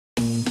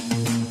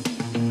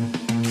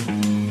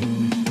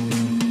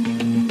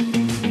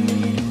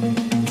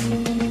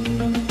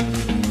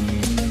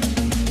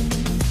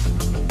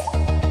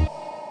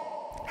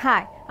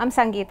I'm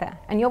Sangeetha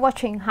and you're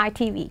watching Hi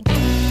TV.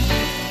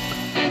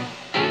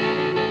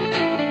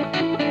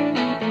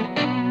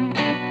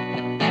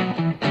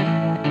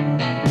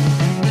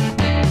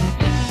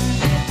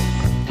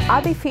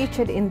 I'll be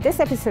featured in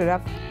this episode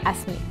of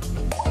As Me.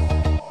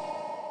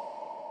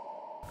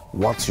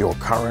 What's your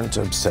current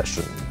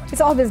obsession?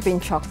 It's always been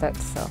chocolate,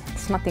 so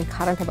there's nothing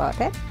current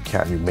about it.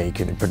 Can you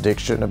make any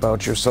prediction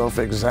about yourself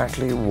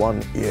exactly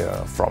 1 year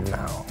from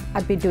now?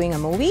 I'd be doing a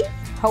movie,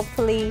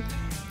 hopefully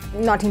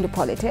not into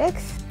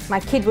politics. My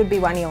kid would be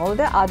 1 year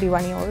older, I'll be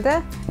 1 year older.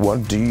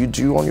 What do you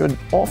do on your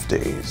off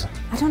days?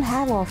 I don't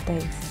have off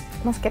days.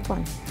 Must get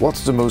one.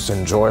 What's the most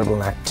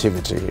enjoyable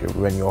activity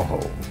when you're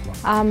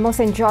home? Most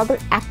enjoyable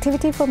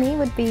activity for me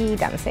would be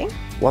dancing.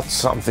 What's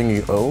something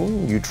you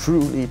own you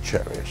truly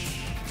cherish?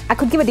 I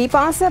could give a deep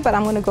answer, but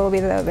I'm going to go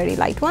with a very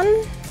light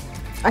one.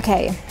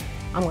 Okay,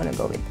 I'm going to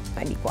go with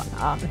my deep one,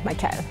 my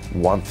child.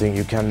 One thing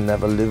you can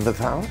never live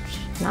without?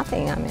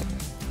 Nothing, I mean,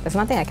 there's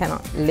nothing I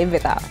cannot live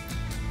without.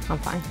 I'm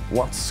fine.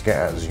 What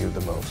scares you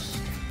the most?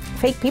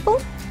 Fake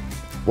people?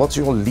 What's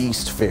your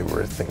least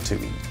favorite thing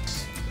to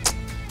eat?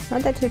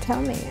 Not that you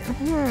tell me.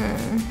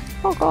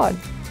 Oh God,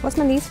 what's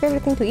my least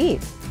favorite thing to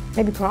eat?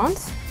 Maybe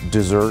prawns?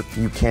 Dessert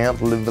you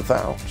can't live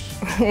without?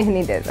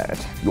 Any dessert.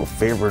 Your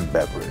favorite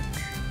beverage?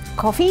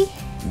 Coffee?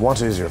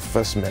 What is your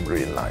first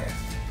memory in life?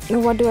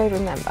 What do I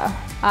remember?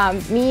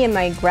 Me and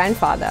my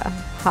grandfather,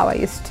 how I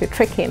used to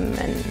trick him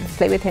and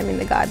play with him in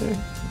the garden.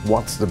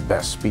 What's the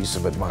best piece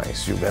of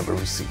advice you've ever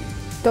received?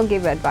 Don't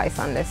give advice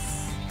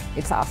unless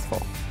it's asked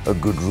for. A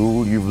good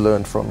rule you've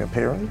learned from your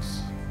parents?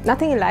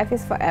 Nothing in life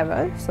is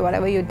forever, so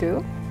whatever you do,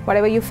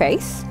 whatever you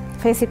face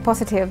it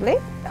positively.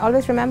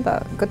 Always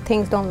remember, good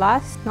things don't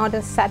last, nor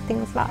does sad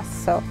things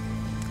last, so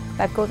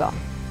that goes on.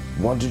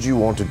 What did you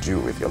want to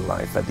do with your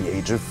life at the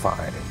age of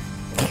 5?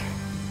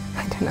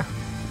 I don't know.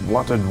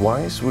 What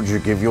advice would you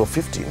give your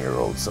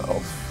 15-year-old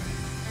self?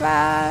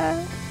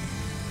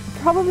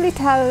 Probably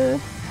tell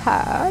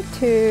her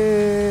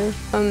to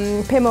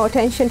pay more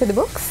attention to the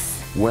books.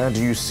 Where do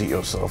you see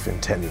yourself in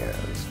 10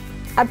 years?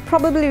 I'd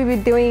probably be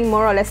doing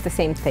more or less the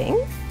same thing,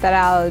 that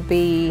I'll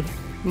be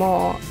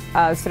more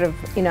sort of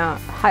in a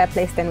higher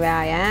place than where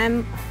I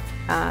am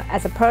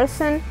as a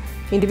person,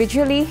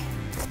 individually,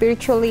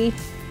 spiritually,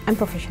 and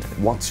professionally.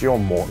 What's your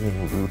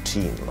morning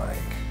routine like?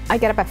 I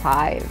get up at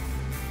 5.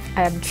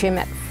 I have gym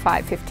at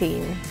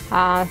 5:15.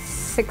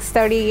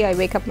 6:30, I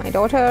wake up my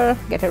daughter,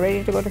 get her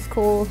ready to go to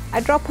school.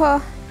 I drop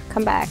her,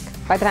 come back.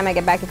 By the time I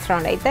get back, it's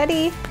around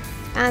 8:30,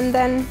 and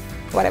then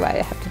whatever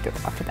I have to do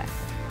after that.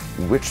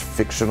 Which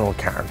fictional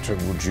character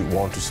would you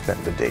want to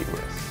spend the day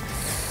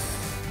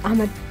with?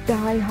 I'm a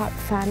die-hard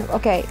fan.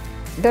 Okay,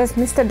 does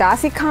Mr.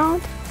 Darcy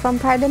count from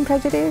Pride and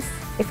Prejudice?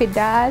 If it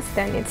does,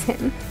 then it's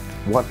him.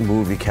 What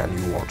movie can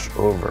you watch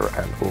over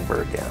and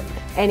over again?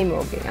 Any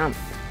movie.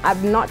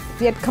 I've not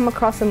yet come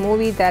across a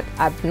movie that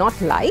I've not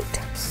liked.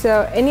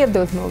 So any of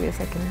those movies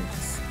I can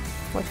just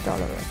watch it all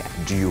over again.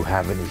 Do you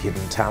have any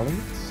hidden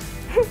talents?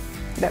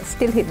 That's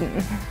still hidden.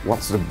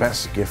 What's the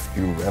best gift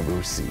you've ever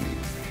received?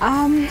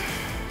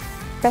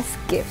 Best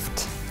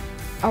gift.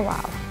 Oh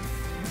wow.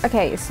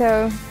 Okay,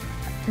 so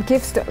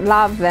gifts to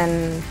love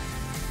and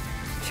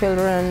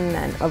children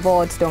and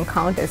awards don't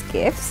count as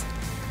gifts.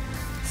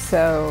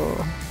 So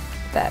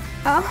that,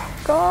 oh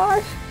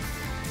gosh,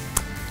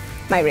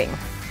 my ring.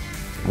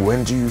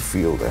 When do you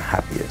feel the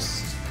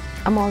happiest?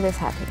 I'm always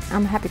happy.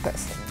 I'm a happy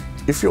person.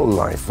 If your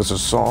life was a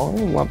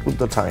song, what would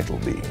the title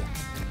be?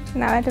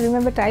 Now I have to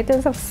remember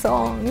titles of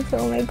songs,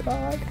 oh my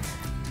God.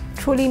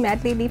 Truly,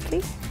 Madly,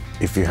 Deeply.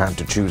 If you had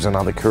to choose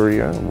another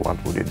career,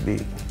 what would it be?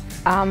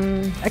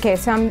 Okay,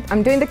 so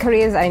I'm doing the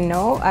careers I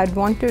know I'd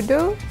want to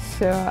do.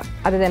 So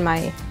other than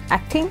my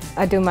acting,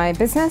 I do my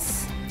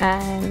business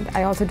and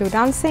I also do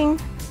dancing.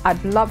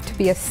 I'd love to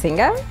be a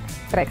singer,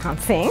 but I can't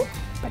sing.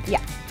 But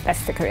yeah,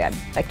 that's the career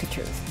I'd like to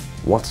choose.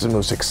 What's the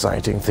most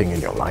exciting thing in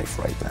your life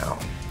right now?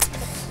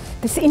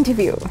 This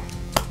interview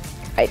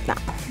right now.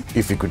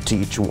 If you could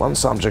teach one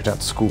subject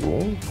at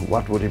school,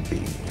 what would it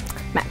be?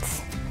 Maths.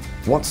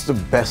 What's the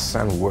best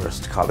and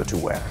worst color to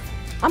wear?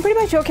 I'm pretty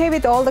much okay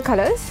with all the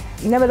colors.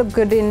 Never look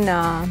good in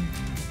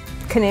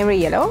canary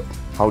yellow.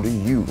 How do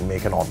you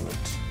make an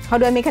omelette? How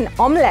do I make an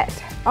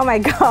omelette? Oh my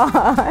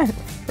God.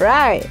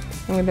 Right.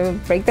 I'm going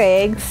to break the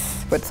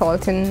eggs, put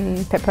salt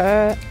and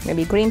pepper,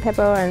 maybe green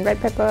pepper and red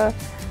pepper.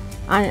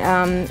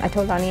 I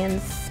told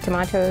onions,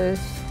 tomatoes,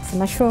 some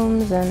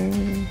mushrooms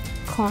and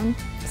corn.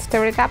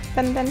 Stir it up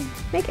and then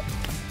make it.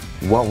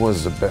 What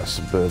was the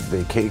best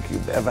birthday cake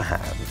you've ever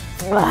had?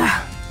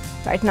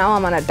 Right now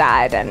I'm on a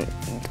diet and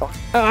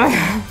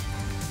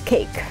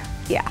cake,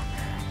 yeah.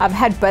 I've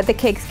had birthday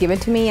cakes given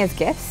to me as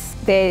gifts.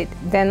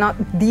 They're not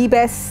the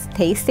best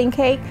tasting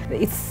cake.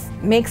 It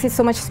makes it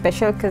so much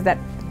special because that,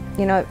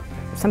 you know,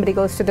 somebody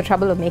goes to the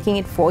trouble of making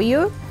it for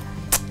you.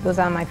 Those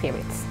are my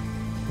favorites.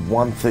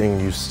 One thing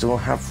you still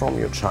have from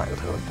your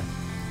childhood?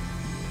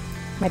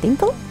 My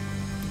dimple?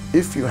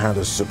 If you had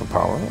a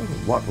superpower,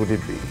 what would it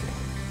be?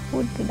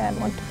 Who did I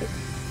want to be?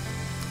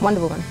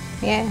 Wonder Woman,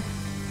 yeah.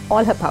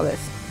 All her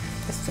powers.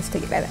 let's just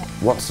take it like that.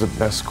 What's the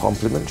best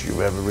compliment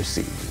you've ever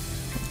received?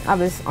 I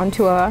was on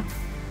tour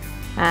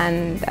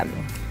and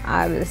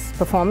I was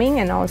performing,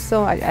 and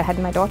also I had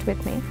my daughter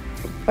with me.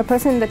 A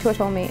person in the tour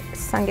told me,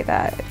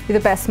 Sangeetha, you're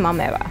the best mom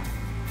ever.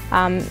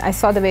 I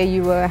saw the way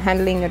you were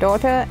handling your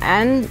daughter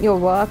and your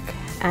work,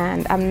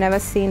 and I've never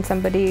seen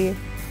somebody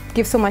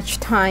give so much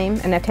time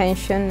and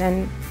attention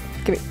and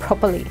give it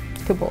properly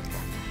to both.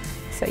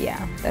 So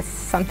yeah, that's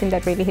something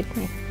that really hit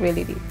me,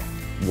 really deep.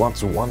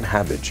 What's one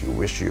habit you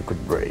wish you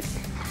could break?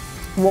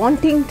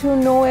 Wanting to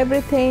know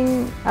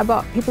everything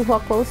about people who are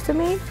close to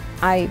me,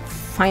 I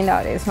find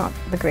out it's not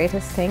the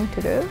greatest thing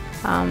to do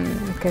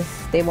because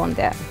they want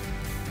their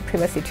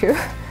privacy too.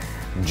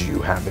 Do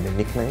you have any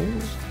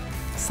nicknames?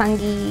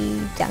 Sangi,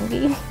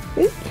 Jangi.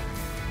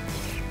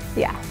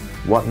 Yeah.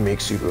 What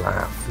makes you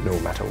laugh no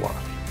matter what?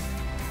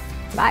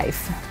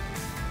 Life.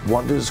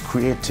 What does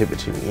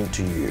creativity mean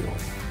to you?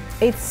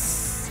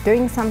 It's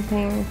doing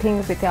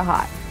things with your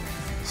heart.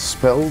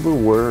 Spell the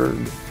word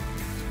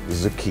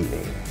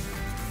zucchini.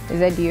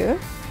 Z-U,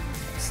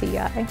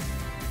 C-I.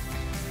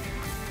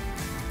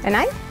 And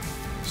I?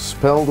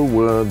 Spell the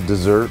word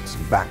desserts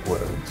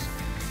backwards.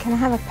 Can I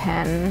have a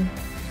pen?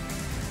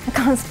 I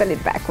can't spell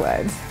it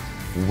backwards.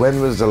 When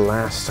was the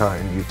last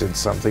time you did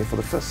something for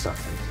the first time?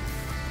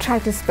 Try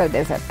to spell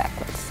dessert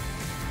backwards.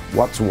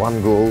 What's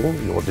one goal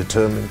you're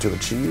determined to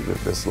achieve in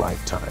this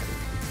lifetime?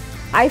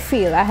 I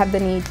feel I have the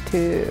need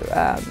to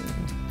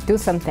do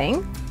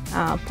something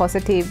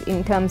positive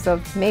in terms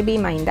of maybe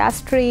my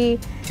industry,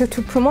 to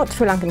promote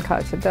Sri Lankan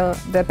culture.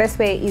 The best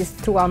way is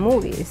through our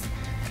movies.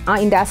 Our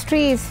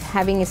industry is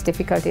having its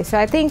difficulties, so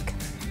I think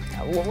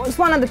it's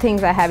one of the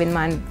things I have in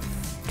mind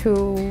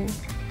to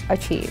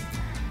achieve.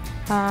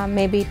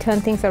 Maybe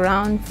turn things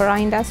around for our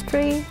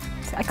industry.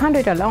 So I can't do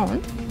it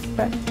alone,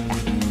 but yeah.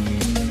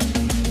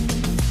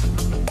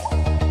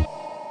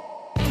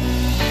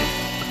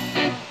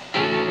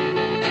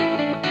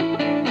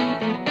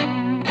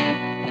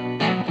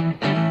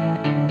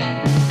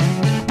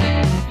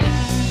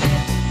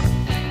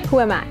 Who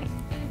am I?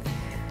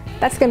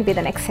 That's going to be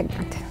the next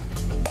segment.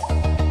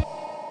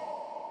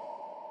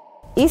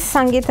 Is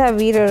Sangeetha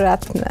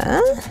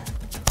Weeraratne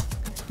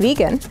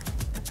vegan?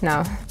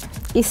 No.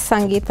 Is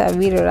Sangeetha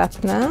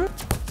Weeraratne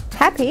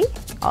happy?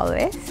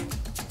 Always.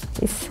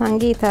 Is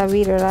Sangeetha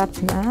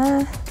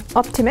Weeraratne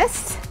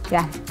optimist?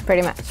 Yeah,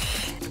 pretty much.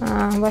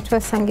 What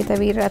was Sangeetha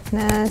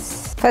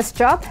Weeraratne's first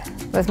job?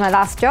 Was my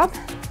last job,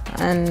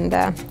 and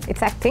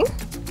it's acting.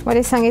 What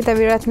is Sangeetha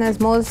Weeraratne's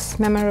most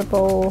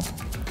memorable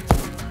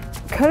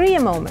career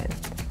moment?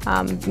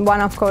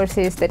 One, of course,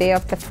 is the day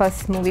of the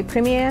first movie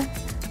premiere,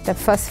 the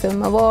first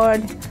film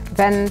award,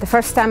 when the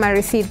first time I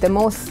received the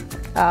most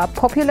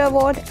popular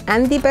award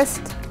and the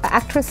best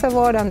actress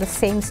award on the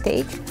same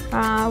stage.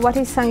 What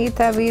is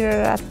Sangeetha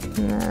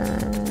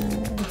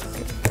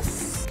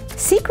Weeraratne's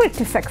secret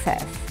to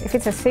success? If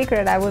it's a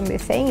secret, I wouldn't be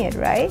saying it,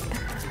 right?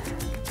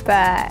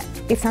 But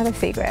it's not a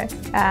secret.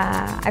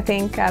 I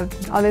think I've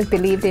always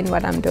believed in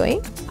what I'm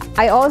doing.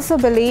 I also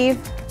believe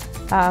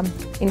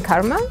in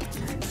karma,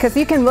 because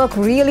you can work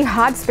really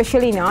hard,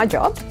 especially in our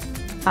job,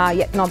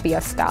 yet not be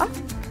a star,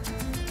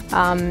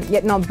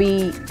 yet not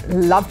be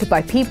loved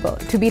by people.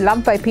 To be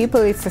loved by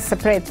people is a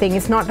separate thing.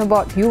 It's not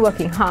about you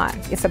working hard.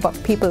 It's about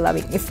people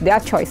loving. It's their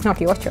choice, not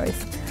your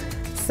choice.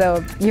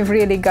 So you've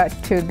really got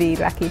to be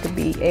lucky to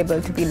be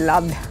able to be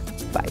loved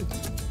by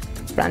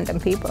random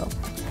people.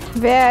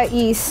 Where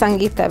is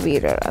Sangeetha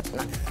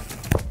Weeraratne?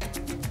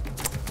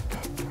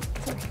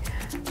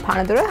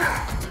 Panadura.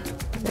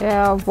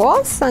 Where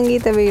was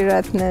Sangeetha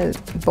Weeraratne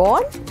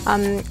born?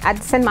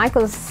 At St.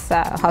 Michael's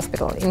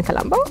Hospital in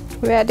Colombo.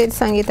 Where did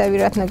Sangeetha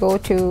Weeraratne go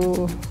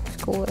to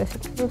school?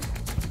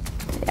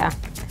 Yeah,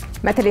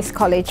 Methodist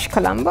College,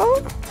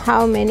 Colombo.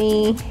 How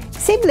many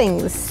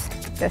siblings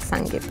does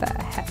Sangeetha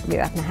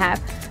Weeraratne have?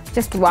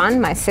 Just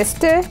one, my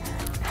sister.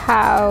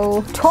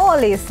 How tall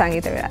is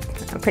Sangeetha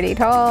Weeraratne? I'm pretty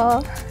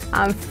tall.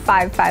 I'm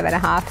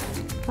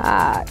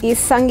 5'5.5". Is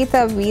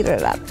Sangeetha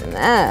Weeraratne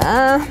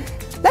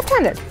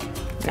left-handed?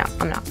 No,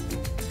 I'm not.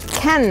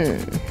 Can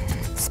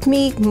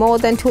speak more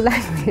than 2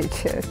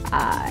 languages.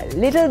 A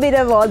little bit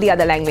of all the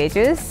other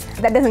languages.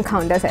 That doesn't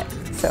count, does it?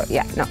 So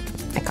yeah, no,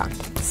 I can't.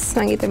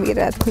 Sangeetha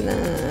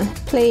Weeraratne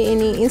play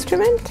any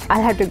instrument?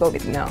 I'll have to go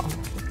with no.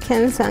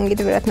 Can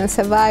Sangeetha Weeraratne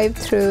survive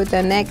through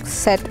the next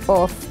set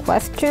of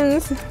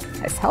questions?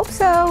 Let's hope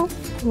so.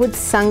 Would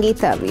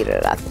Sangeetha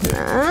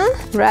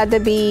Weeraratne rather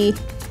be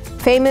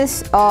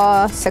famous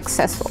or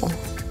successful?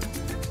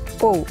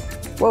 Whoa,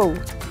 whoa.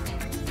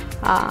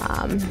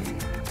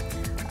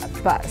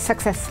 But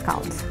success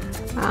counts.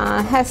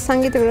 Has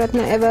Sangeetha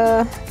Weeraratne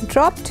ever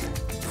dropped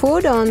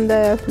food on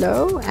the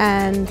floor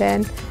and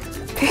then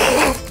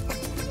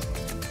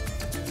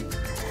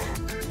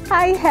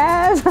I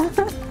have.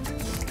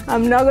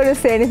 I'm not going to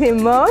say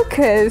anything more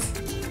because,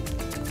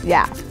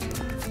 yeah,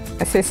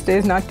 my sister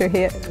is not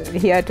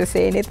here to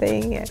say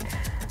anything.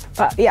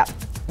 But yeah,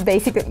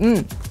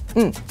 basically,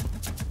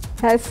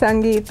 Has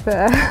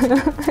Sangeetha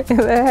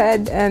ever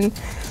had an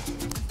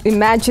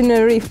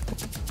imaginary,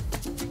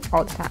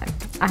 all the time.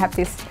 I have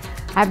this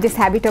I have this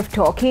habit of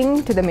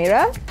talking to the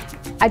mirror.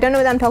 I don't know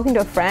whether I'm talking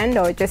to a friend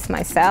or just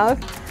myself,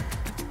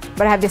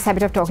 but I have this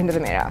habit of talking to the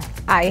mirror.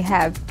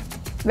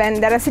 When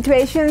there are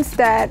situations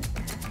that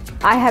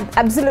I have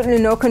absolutely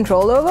no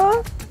control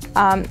over,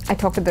 I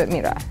talk to the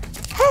mirror.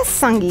 Has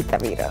Sangeetha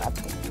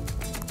Weeraratne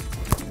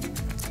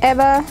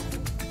ever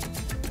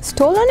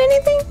stolen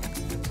anything?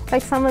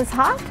 Like someone's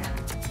heart?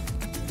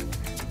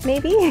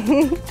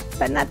 Maybe,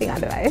 but nothing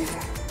otherwise.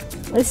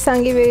 Is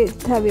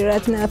Sangeetha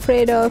Weeraratne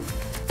afraid of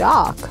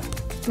dark?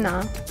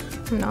 No,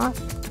 I'm not.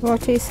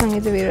 What is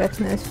Sangeetha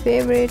Weeraratne's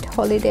favorite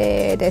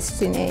holiday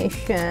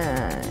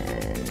destination?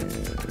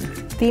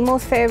 The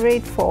most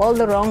favorite, for all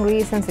the wrong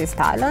reasons, is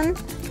Thailand.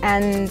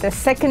 And the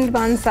second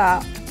ones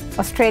are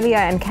Australia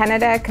and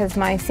Canada, because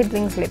my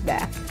siblings live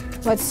there.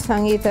 What's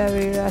Sangeetha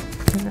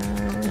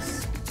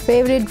Weeraratne's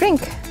favorite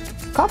drink?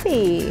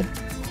 Coffee.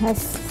 Has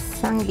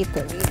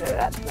Sangeetha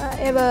Weeraratne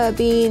ever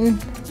been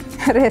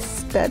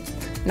arrested?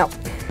 No.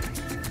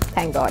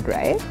 Thank God,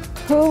 right?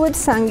 Who would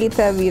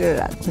Sangeetha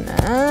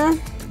Weeraratne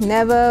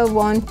never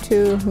want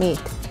to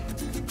meet?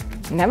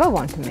 Never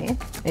want to meet?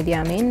 Maybe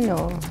or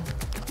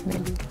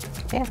maybe,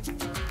 yeah.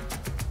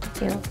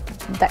 You know,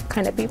 that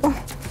kind of people.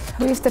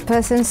 Who is the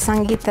person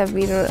Sangeetha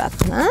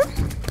Weeraratne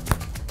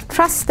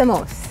trust the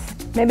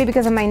most? Maybe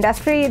because of my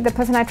industry, the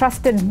person I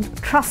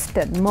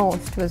trusted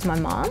most was my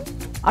mom.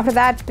 After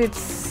that,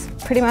 it's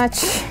pretty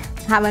much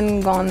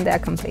haven't gone there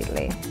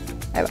completely,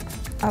 ever.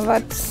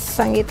 What's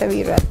Sangeetha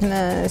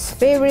Weeraratne's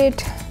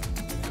favorite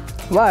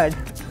word?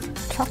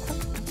 Chocolate?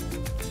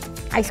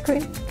 Ice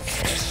cream?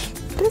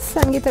 Does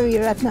Sangeetha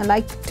Weeraratne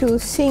like to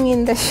sing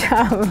in the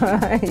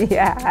shower?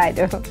 Yeah, I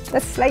do.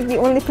 That's like the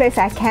only place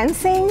I can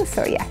sing,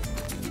 so yeah.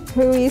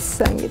 Who is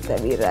Sangeetha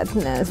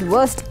Weeraratne's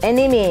worst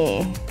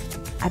enemy?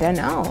 I don't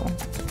know.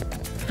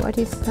 What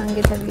is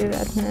Sangeetha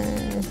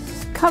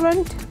Weeraratne's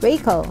current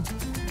vehicle?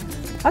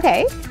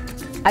 Okay,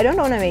 I don't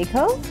own a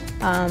vehicle,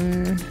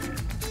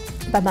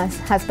 but my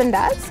husband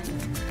does,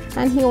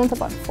 and he owns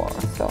about 4,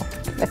 so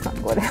let's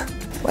not go there.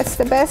 What's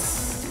the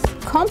best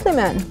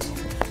compliment?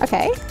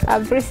 Okay,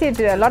 I've received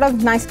a lot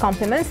of nice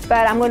compliments,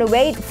 but I'm going to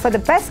wait for the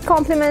best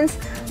compliments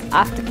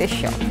after this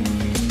show.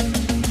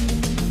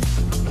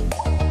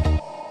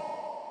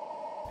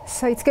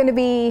 So it's going to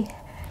be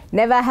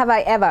never have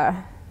I ever,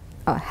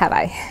 or have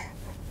I?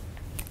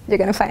 You're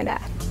going to find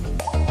out.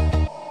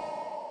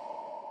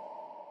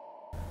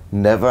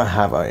 Never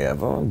have I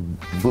ever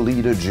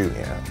bullied a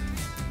junior.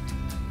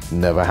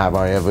 Never have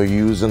I ever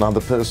used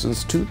another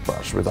person's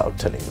toothbrush without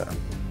telling them.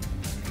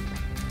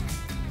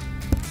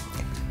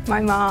 My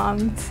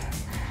mom's,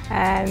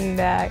 and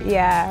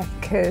yeah,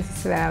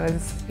 because when I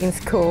was in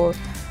school,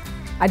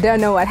 I don't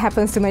know what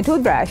happens to my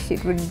toothbrush.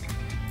 It would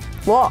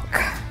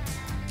walk.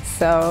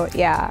 So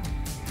yeah,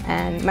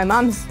 and my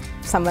mom's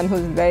someone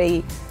who's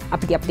very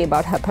uppity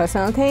about her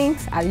personal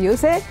things. I'll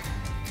use it,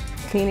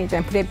 clean it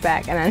and put it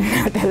back, and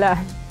then tell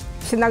her.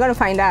 She's not going to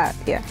find out,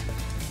 yeah.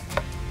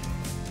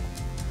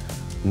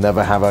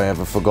 Never have I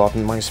ever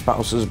forgotten my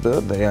spouse's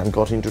birthday and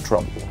got into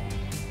trouble.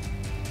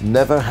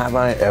 Never have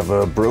I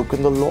ever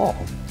broken the law.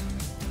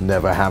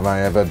 Never have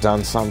I ever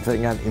done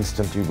something and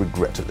instantly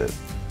regretted it.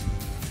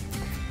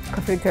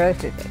 I've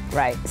regretted it,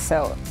 right.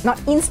 So,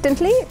 not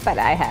instantly, but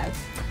I have.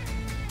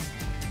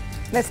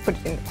 Let's put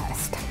it in the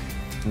past.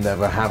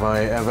 Never have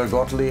I ever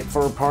got late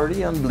for a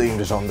party and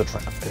blamed it on the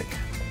traffic.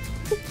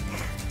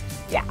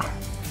 Yeah,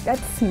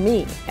 that's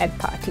me at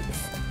parties.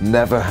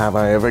 Never have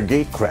I ever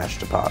gate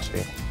crashed a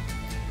party.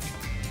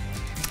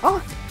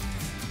 Oh,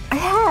 I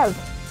have.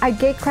 I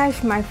gate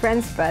crashed my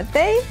friend's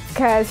birthday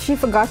because she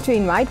forgot to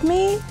invite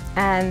me,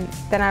 and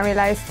then I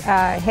realized,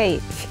 hey,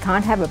 she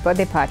can't have a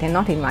birthday party and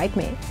not invite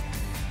me.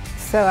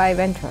 So I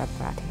went to her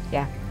party,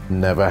 yeah.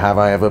 Never have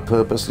I ever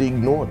purposely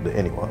ignored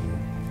anyone.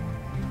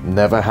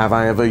 Never have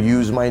I ever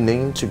used my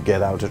name to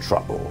get out of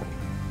trouble.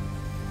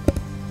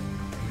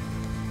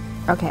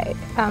 Okay,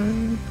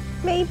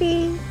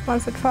 maybe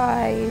once or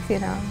twice, you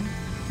know,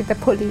 with the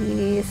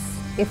police,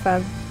 if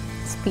I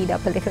speed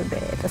up a little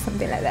bit or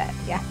something like that,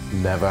 yeah.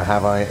 Never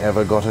have I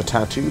ever got a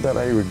tattoo that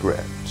I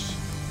regret.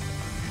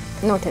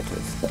 No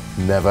tattoos.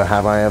 Never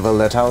have I ever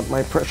let out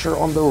my pressure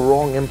on the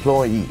wrong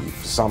employee,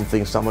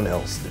 something someone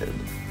else did.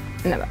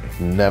 Never.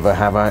 Never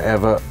have I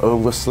ever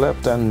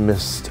overslept and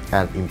missed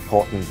an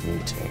important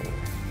meeting.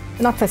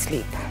 Not for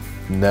sleep.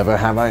 Never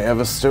have I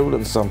ever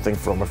stolen something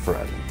from a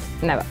friend.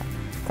 Never.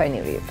 For any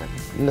reason.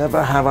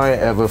 Never have I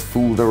ever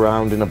fooled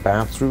around in a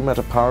bathroom at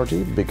a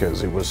party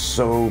because it was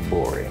so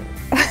boring.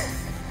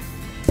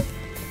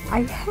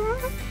 I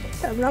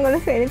have. I'm not going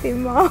to say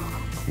anything more.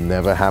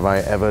 Never have I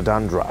ever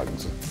done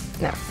drugs.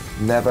 No.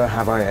 Never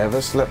have I ever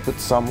slept with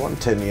someone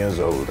 10 years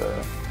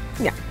older.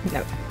 Yeah,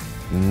 never.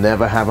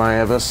 Never have I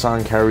ever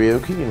sung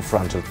karaoke in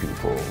front of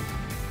people.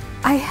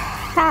 I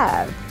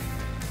have.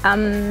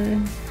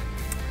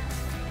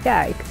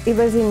 Yeah, it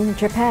was in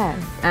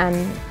Japan,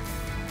 and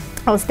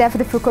I was there for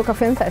the Fukuoka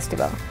Film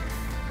Festival,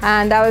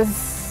 and I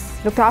was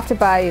looked after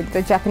by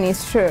the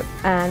Japanese troupe,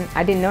 and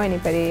I didn't know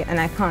anybody, and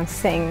I can't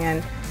sing,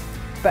 and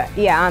But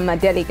yeah, I'm a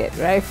delegate,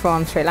 right,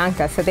 from Sri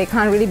Lanka, so they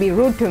can't really be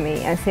rude to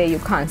me and say you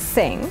can't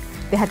sing.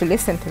 They had to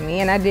listen to me,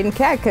 and I didn't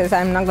care because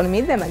I'm not going to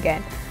meet them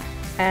again.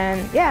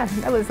 And yeah,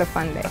 that was a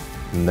fun day.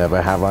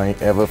 Never have I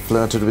ever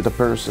flirted with a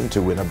person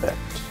to win a bet.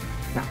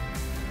 No,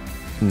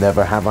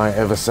 Never have I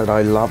ever said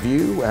I love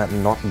you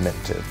and not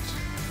meant it.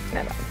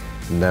 never.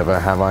 Never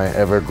have I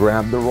ever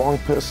grabbed the wrong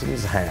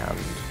person's hand.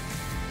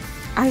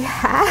 I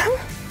have.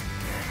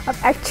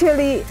 I've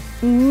actually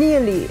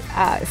nearly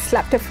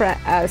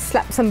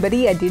slapped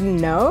somebody I didn't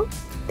know,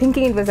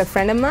 thinking it was a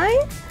friend of mine.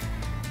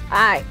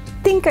 I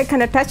think I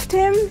kind of touched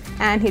him,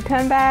 and he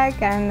turned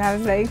back, and I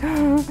was like,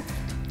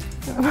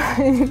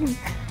 it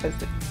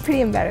was a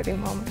pretty embarrassing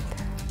moment.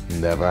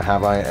 Never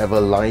have I ever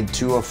lied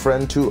to a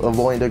friend to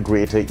avoid a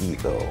greater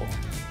evil.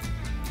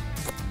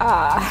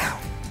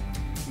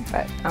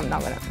 But I'm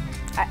not gonna.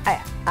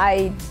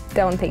 I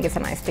don't think it's a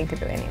nice thing to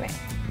do anyway.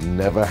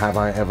 Never have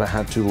I ever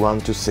had to run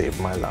to save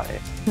my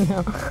life.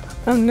 No,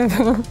 I'm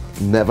never.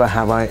 Never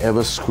have I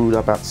ever screwed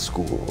up at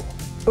school.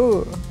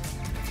 Ooh.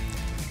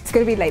 It's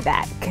gonna be like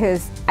that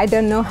because I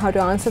don't know how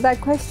to answer that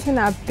question.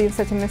 I've been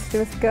such a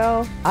mischievous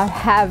girl. I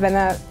have, and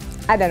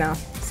I don't know.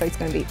 So it's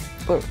gonna be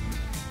ooh.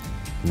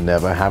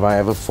 Never have I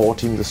ever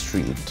fought in the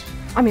street.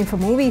 I mean, for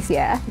movies,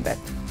 yeah, but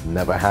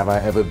Never have I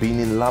ever been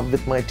in love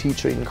with my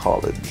teacher in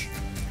college.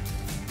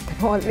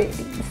 the old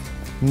ladies.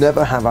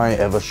 Never have I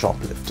ever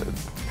shoplifted.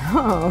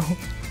 Oh,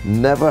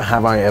 Never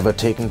have I ever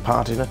taken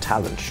part in a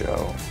talent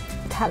show.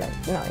 talent.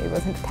 No, it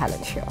wasn't a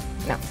talent show.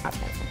 No,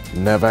 okay.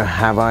 Never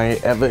have I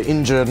ever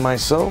injured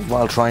myself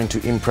while trying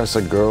to impress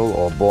a girl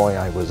or boy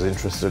I was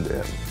interested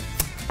in.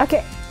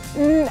 Okay,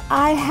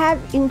 I have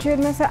injured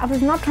myself. I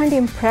was not trying to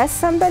impress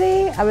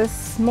somebody. I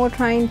was more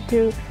trying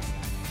to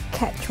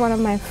catch one of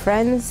my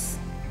friends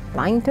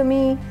lying to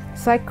me.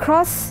 So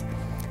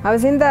I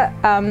was in the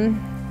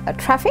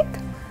traffic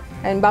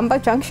in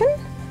Bambak Junction,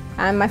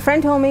 and my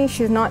friend told me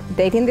she's not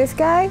dating this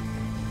guy.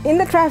 In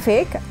the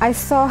traffic, I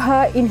saw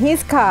her in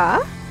his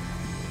car,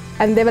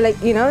 and they were like,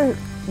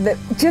 the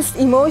just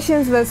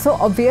emotions were so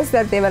obvious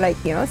that they were like,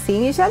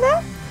 seeing each other.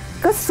 I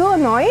got so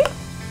annoyed,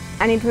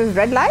 and it was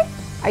red light.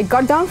 I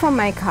got down from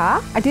my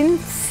car. I didn't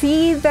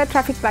see the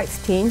traffic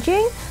lights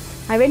changing.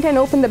 I went and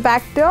opened the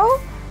back door.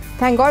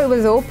 Thank God it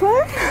was open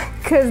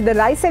because the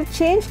lights have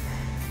changed.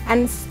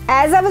 And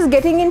as I was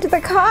getting into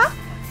the car,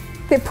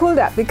 they pulled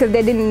up because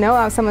they didn't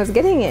know someone was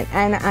getting in.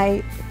 And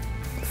I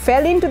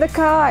fell into the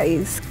car.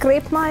 I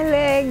scraped my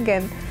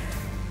leg.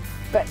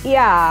 But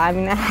yeah, I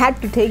mean, I had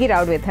to take it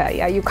out with her.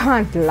 Yeah, you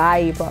can't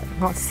lie about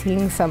not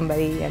seeing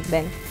somebody and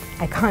then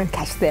I can't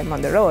catch them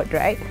on the road,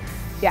 right?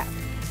 Yeah,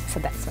 so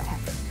that's what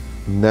happened.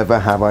 Never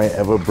have I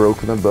ever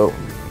broken a bone.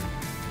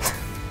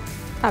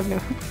 I've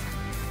never.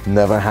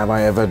 Never have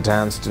I ever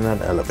danced in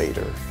an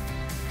elevator.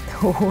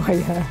 Oh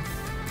yeah.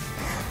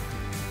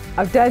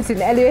 I've danced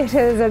in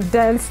elevators, I've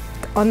danced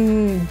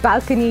on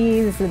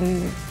balconies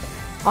and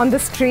on the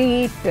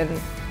street, and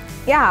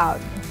yeah,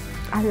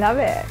 I love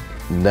it.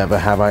 Never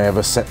have I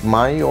ever set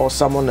my or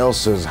someone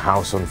else's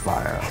house on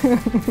fire.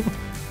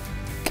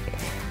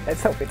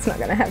 Let's hope it's not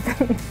gonna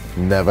happen.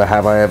 Never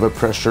have I ever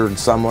pressured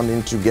someone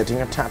into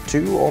getting a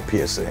tattoo or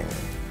piercing.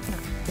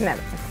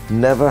 Never.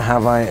 Never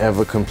have I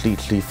ever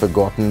completely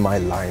forgotten my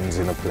lines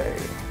in a play.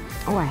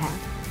 Oh, I have.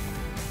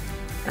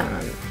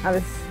 I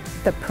was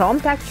the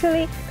prompt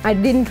actually. I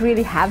didn't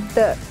really have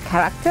the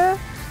character.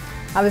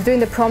 I was doing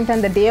the prompt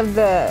on the day of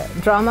the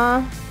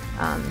drama.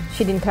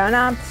 She didn't turn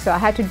up, so I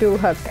had to do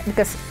her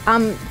because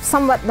I'm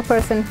somewhat the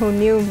person who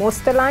knew most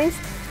of the lines,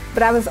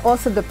 but I was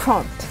also the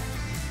prompt.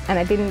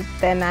 And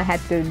then I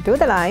had to do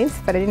the lines,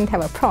 but I didn't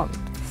have a prompt.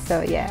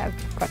 So yeah,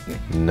 got me.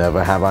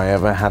 Never have I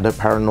ever had a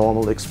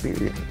paranormal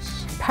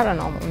experience.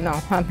 Paranormal, no,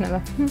 I've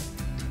never.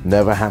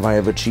 Never have I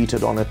ever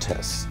cheated on a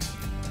test.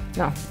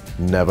 No.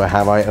 Never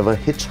have I ever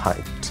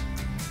hitchhiked.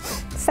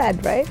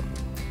 Sad, right?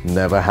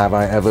 Never have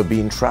I ever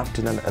been trapped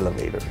in an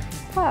elevator.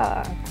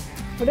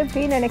 Would have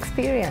been an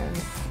experience.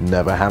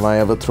 Never have I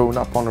ever thrown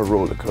up on a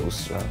roller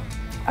coaster.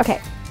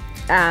 Okay,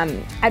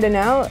 I don't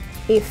know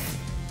if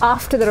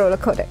after the roller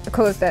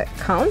coaster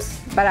counts,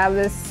 but I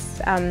was,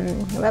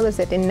 where was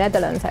it? In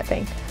Netherlands, I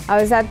think. I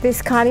was at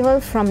this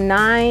carnival from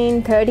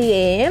 9:30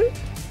 a.m.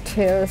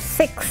 till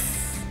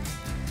 6.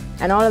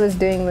 And all I was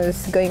doing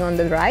was going on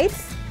the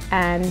rides.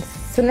 And as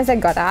soon as I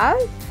got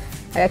out,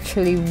 I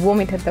actually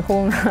vomited the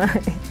whole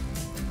night.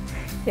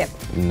 Yep.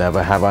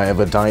 Never have I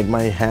ever dyed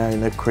my hair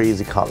in a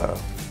crazy color.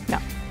 No,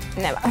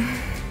 never.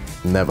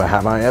 Never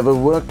have I ever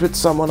worked with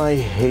someone I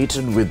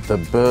hated with the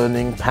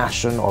burning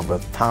passion of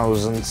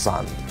 1,000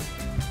 suns.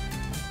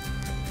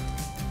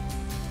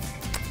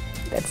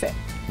 That's it.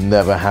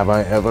 Never have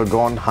I ever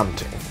gone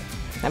hunting.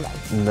 Never.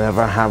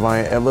 Never have I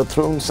ever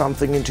thrown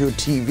something into a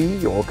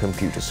TV or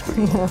computer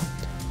screen.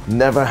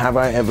 Never have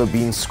I ever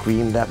been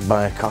screamed at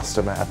by a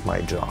customer at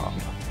my job.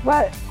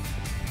 Well,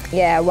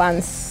 yeah,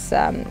 once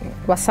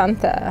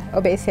Vasantha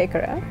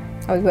Obesekara,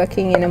 I was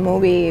working in a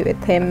movie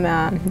with him,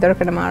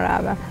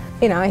 Dorkadamara.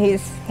 He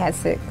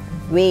has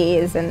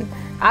ways, and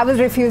I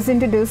was refusing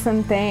to do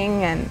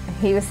something, and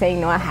he was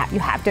saying, no, you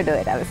have to do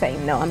it. I was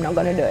saying, no, I'm not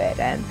going to do it.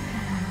 And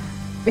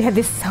we had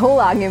this whole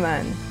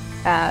argument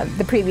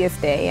the previous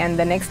day and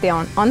the next day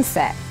on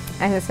set.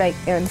 And he was like,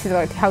 this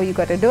is how you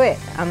got to do it.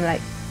 I'm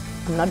like,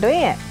 I'm not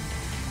doing it.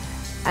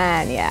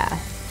 And yeah,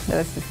 there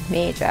was this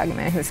major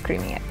argument. He was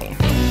screaming at me.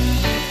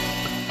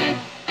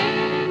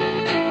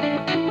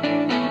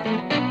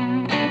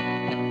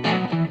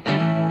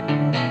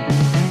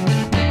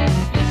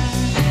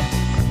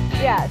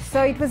 Yeah,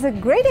 so it was a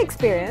great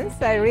experience.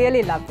 I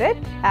really loved it.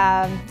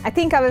 I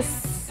think I was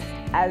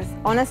as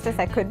honest as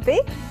I could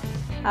be.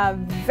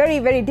 Very,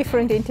 very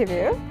different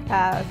interview.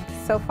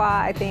 So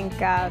far, I think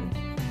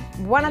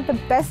one of the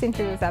best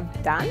interviews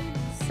I've done.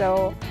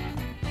 So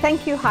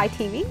thank you, Hi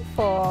TV,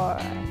 for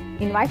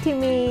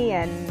inviting me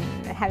and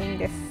having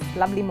this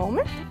lovely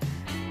moment.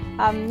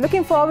 I'm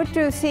looking forward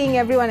to seeing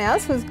everyone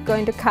else who's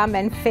going to come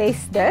and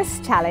face this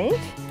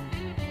challenge.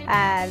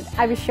 And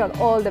I wish you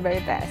all the very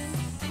best.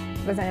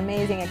 It was an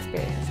amazing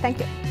experience. Thank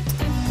you.